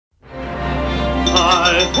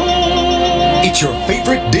Hi-ho! It's your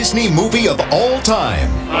favorite Disney movie of all time.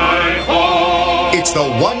 Hi-ho! It's the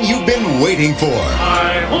one you've been waiting for.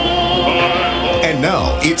 Hi-ho! Hi-ho! And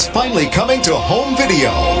now it's finally coming to home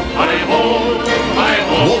video. Hi-ho!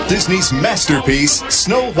 Hi-ho! Walt Disney's masterpiece,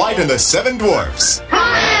 Snow White and the Seven Dwarfs.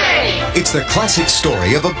 Hooray! It's the classic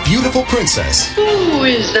story of a beautiful princess. Who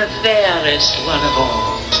is the fairest one of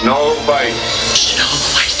all? Snow White. Snow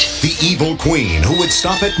White. The evil queen who would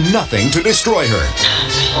stop at nothing to destroy her.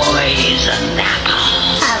 Poison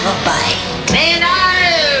apple. Have a bite. Then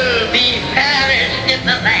I'll be fairest in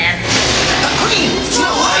the land. The Queen,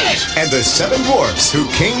 Snow White! And the Seven Dwarfs who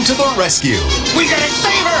came to the rescue. We gotta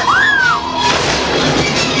save her!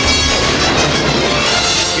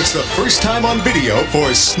 It's the first time on video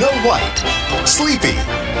for Snow White, Sleepy,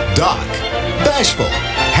 Doc, Bashful,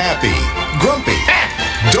 Happy, Grumpy,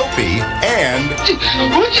 Dopey, and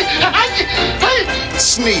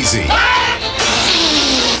Sneezy.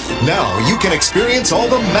 Now you can experience all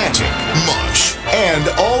the magic, mush, and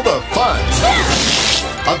all the fun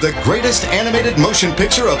of the greatest animated motion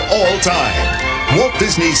picture of all time. Walt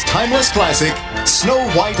Disney's timeless classic, Snow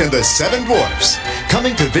White and the Seven Dwarfs.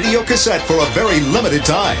 Coming to video cassette for a very limited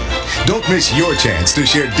time. Don't miss your chance to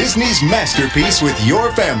share Disney's masterpiece with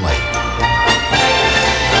your family.